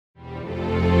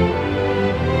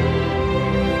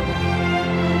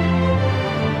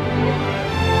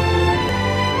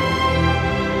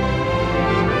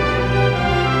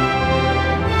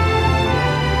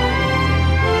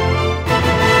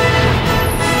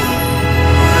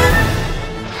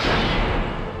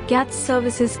CATS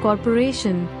Services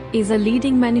Corporation is a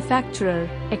leading manufacturer,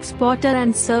 exporter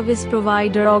and service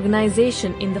provider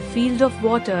organization in the field of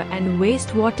water and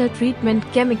wastewater treatment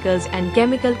chemicals and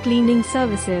chemical cleaning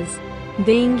services.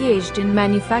 They engaged in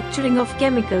manufacturing of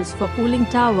chemicals for cooling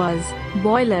towers,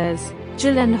 boilers,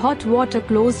 chill and hot water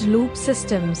closed-loop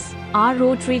systems,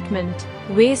 RO treatment,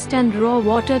 waste and raw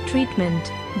water treatment,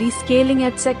 descaling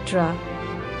etc.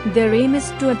 Their aim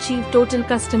is to achieve total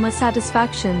customer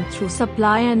satisfaction through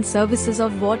supply and services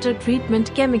of water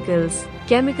treatment chemicals,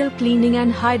 chemical cleaning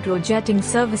and hydrojetting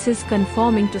services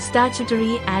conforming to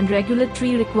statutory and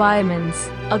regulatory requirements,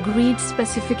 agreed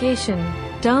specification,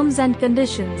 terms and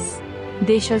conditions.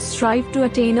 They shall strive to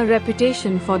attain a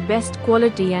reputation for best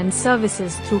quality and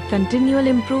services through continual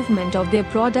improvement of their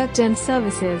product and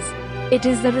services. It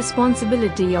is the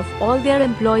responsibility of all their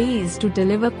employees to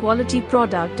deliver quality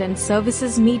product and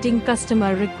services meeting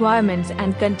customer requirements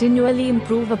and continually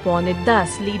improve upon it,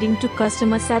 thus leading to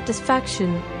customer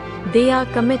satisfaction. They are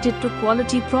committed to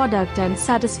quality product and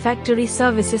satisfactory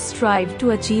services, strive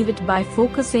to achieve it by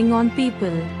focusing on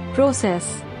people,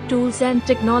 process, tools and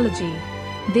technology.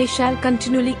 They shall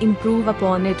continually improve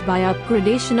upon it by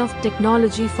up-gradation of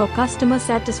technology for customer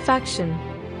satisfaction.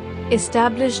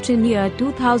 Established in year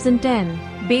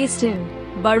 2010, based in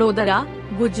Vadodara,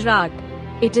 Gujarat.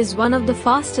 It is one of the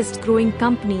fastest growing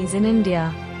companies in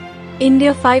India.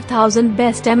 India 5000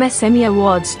 Best MSME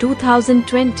Awards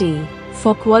 2020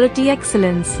 for quality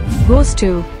excellence goes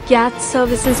to CATS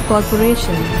Services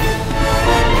Corporation.